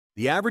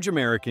The average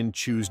American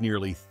chews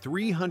nearly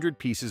 300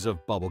 pieces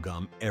of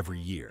bubblegum every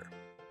year.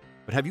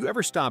 But have you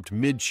ever stopped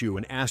mid-chew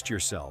and asked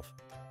yourself,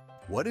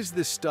 what is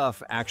this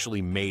stuff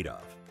actually made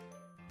of?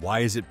 Why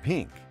is it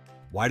pink?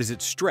 Why does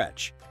it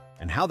stretch?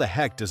 And how the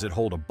heck does it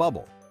hold a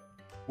bubble?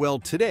 Well,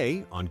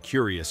 today, on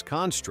Curious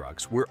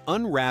Constructs, we're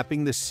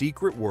unwrapping the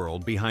secret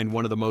world behind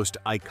one of the most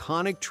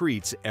iconic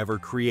treats ever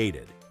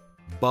created,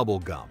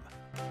 bubblegum.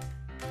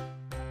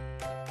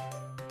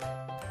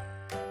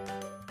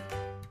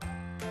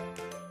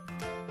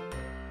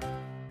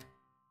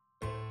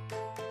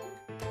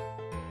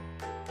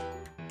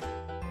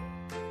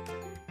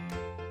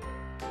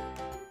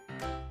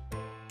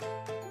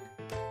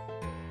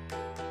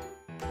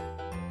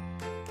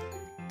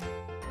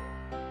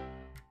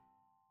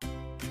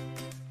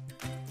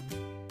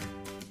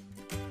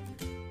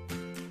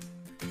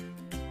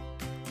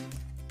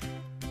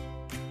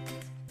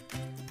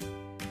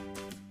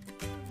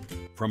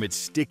 From its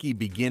sticky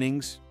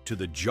beginnings to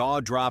the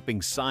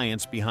jaw-dropping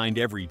science behind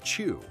every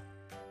chew,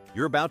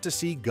 you're about to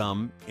see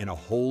gum in a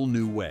whole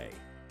new way.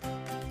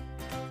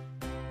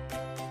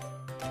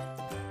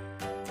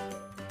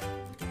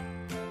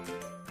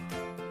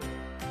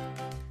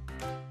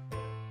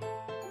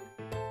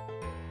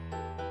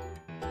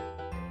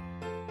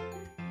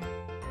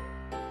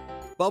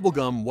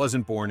 Bubblegum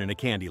wasn't born in a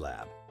candy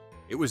lab.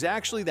 It was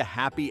actually the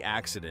happy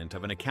accident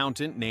of an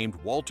accountant named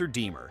Walter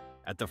Deemer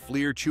at the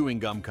Fleer Chewing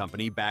Gum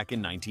Company back in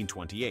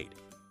 1928.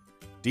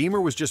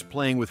 Deemer was just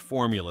playing with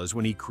formulas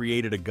when he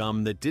created a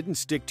gum that didn't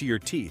stick to your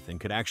teeth and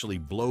could actually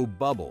blow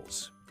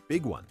bubbles,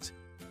 big ones.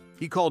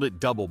 He called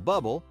it Double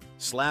Bubble,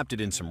 slapped it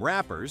in some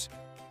wrappers,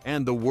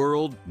 and the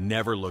world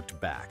never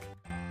looked back.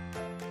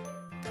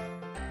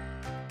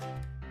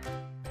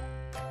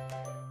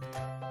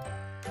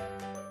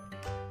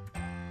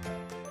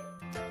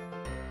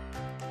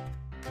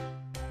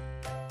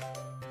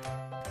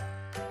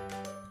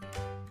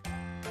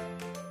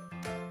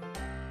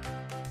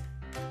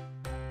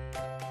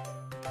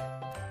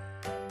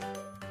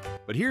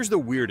 But here's the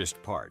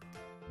weirdest part.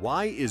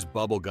 Why is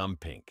bubblegum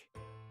pink?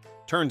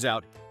 Turns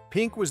out,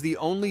 pink was the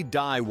only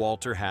dye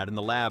Walter had in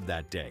the lab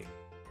that day.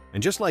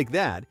 And just like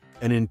that,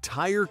 an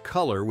entire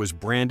color was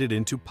branded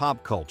into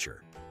pop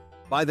culture.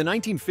 By the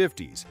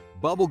 1950s,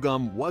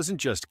 bubblegum wasn't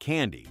just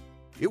candy,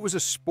 it was a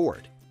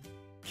sport.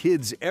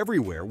 Kids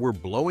everywhere were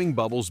blowing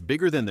bubbles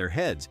bigger than their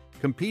heads,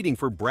 competing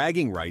for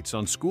bragging rights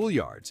on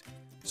schoolyards.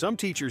 Some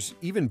teachers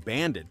even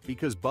banned it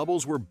because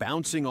bubbles were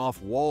bouncing off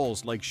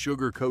walls like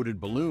sugar-coated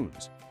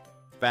balloons.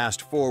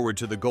 Fast forward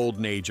to the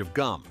golden age of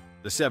gum,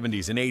 the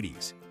 70s and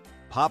 80s.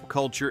 Pop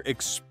culture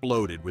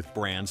exploded with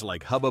brands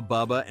like Hubba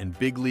Bubba and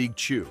Big League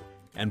Chew,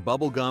 and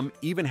bubblegum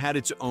even had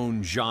its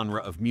own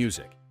genre of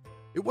music.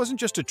 It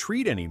wasn't just a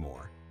treat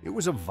anymore, it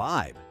was a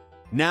vibe.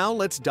 Now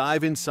let's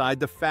dive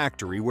inside the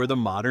factory where the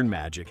modern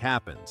magic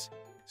happens.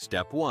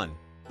 Step 1.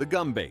 The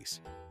gum base.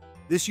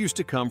 This used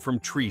to come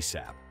from tree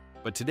sap,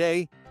 but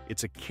today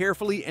it's a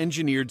carefully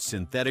engineered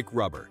synthetic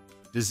rubber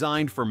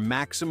designed for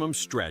maximum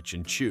stretch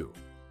and chew.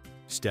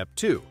 Step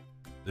 2.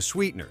 The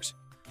sweeteners.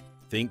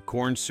 Think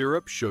corn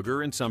syrup,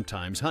 sugar, and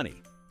sometimes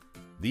honey.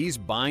 These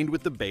bind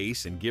with the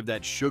base and give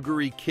that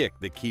sugary kick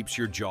that keeps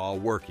your jaw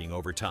working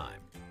over time.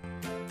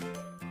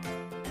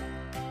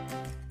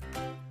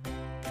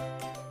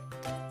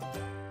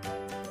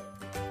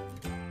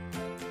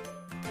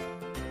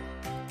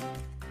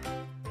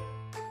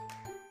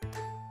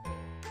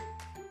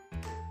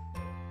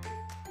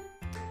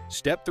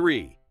 Step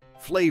 3.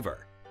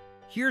 Flavor.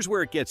 Here's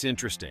where it gets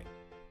interesting.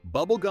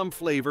 Bubblegum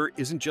flavor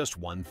isn't just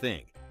one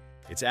thing.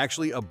 It's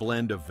actually a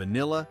blend of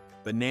vanilla,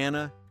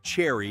 banana,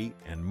 cherry,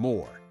 and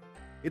more.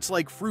 It's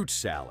like fruit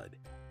salad,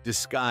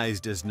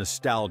 disguised as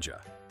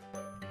nostalgia.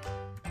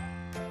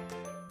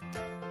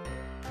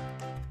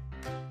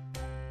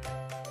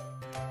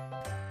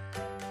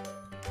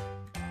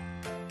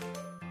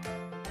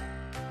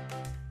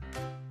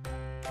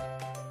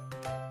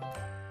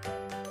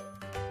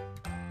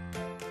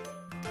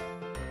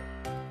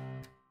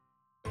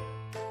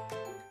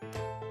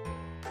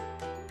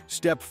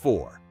 Step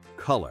 4.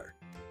 Color.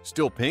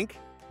 Still pink?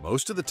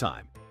 Most of the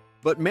time.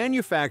 But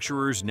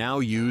manufacturers now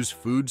use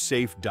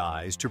food-safe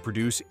dyes to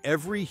produce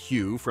every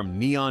hue from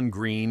neon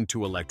green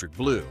to electric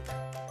blue.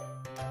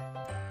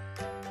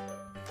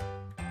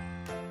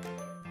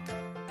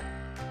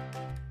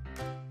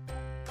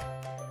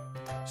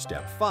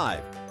 Step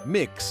 5.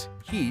 Mix,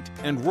 heat,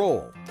 and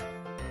roll.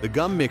 The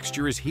gum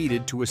mixture is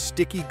heated to a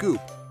sticky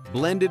goop,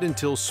 blended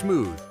until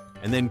smooth,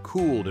 and then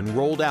cooled and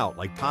rolled out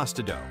like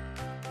pasta dough.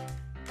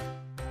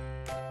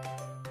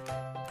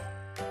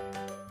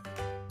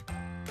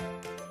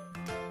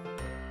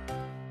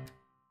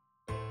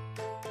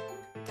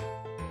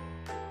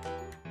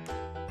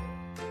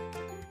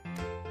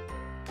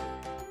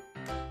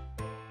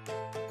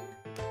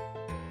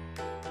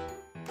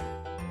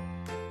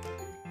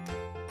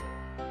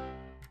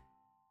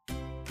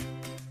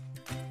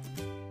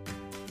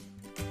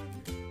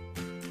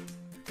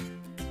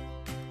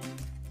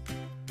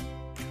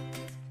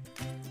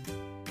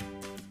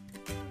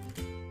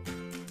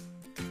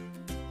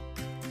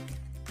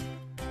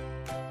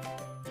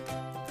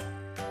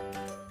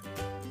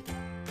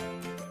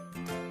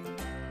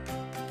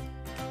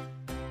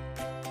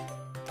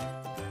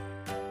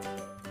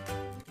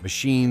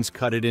 Machines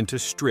cut it into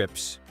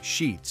strips,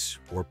 sheets,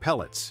 or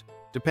pellets,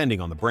 depending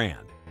on the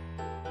brand.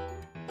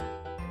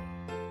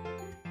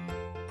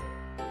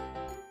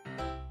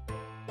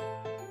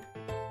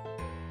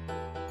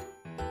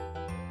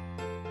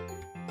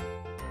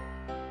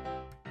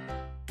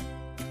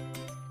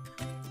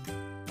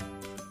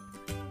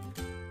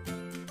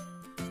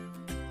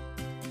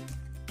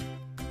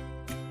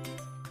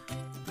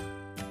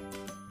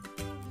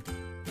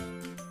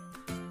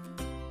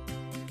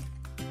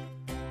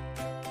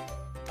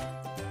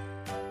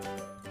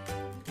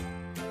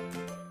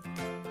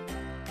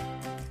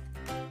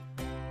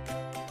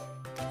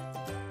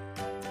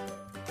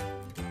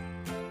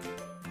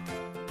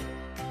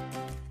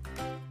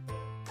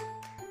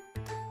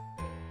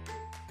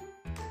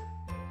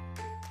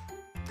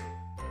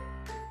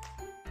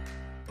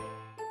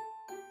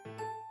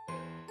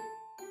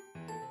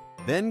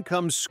 Then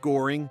comes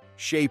scoring,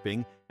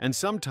 shaping, and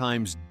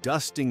sometimes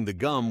dusting the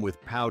gum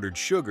with powdered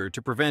sugar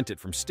to prevent it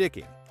from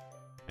sticking.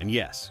 And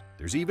yes,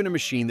 there's even a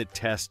machine that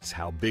tests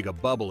how big a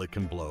bubble it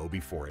can blow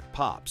before it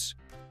pops.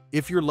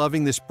 If you're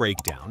loving this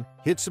breakdown,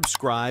 hit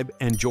subscribe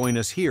and join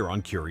us here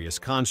on Curious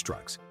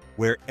Constructs,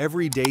 where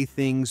everyday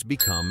things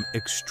become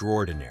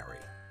extraordinary.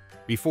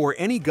 Before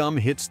any gum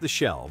hits the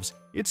shelves,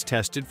 it's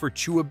tested for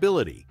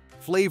chewability,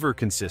 flavor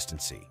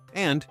consistency,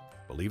 and,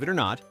 believe it or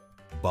not,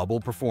 bubble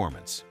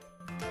performance.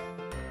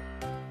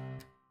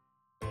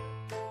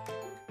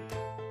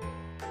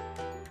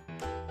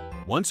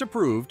 Once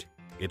approved,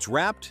 it's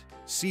wrapped,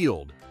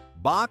 sealed,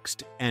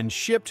 boxed, and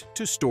shipped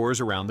to stores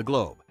around the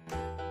globe.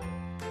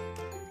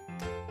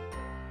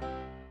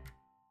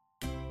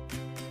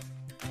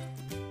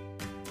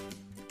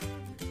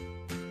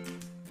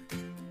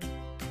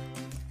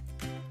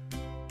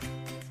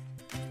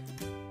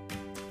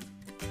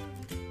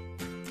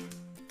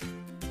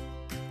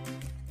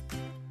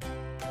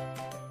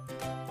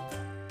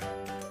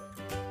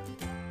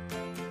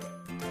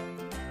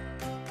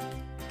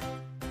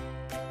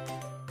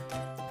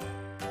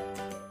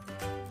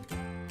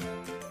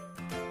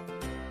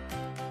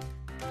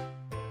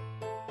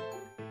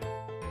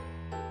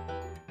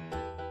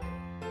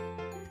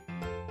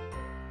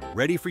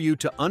 Ready for you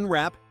to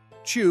unwrap,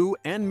 chew,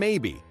 and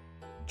maybe,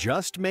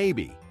 just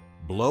maybe,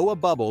 blow a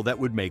bubble that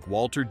would make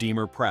Walter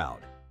Deemer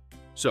proud.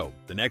 So,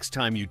 the next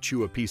time you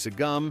chew a piece of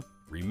gum,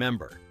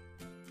 remember,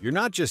 you're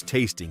not just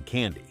tasting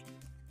candy.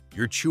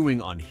 You're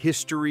chewing on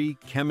history,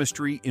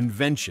 chemistry,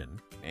 invention,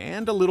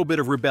 and a little bit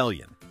of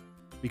rebellion.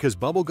 Because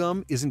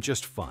bubblegum isn't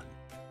just fun.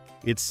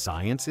 It's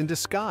science in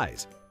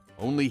disguise,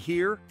 only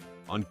here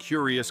on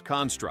Curious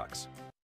Constructs.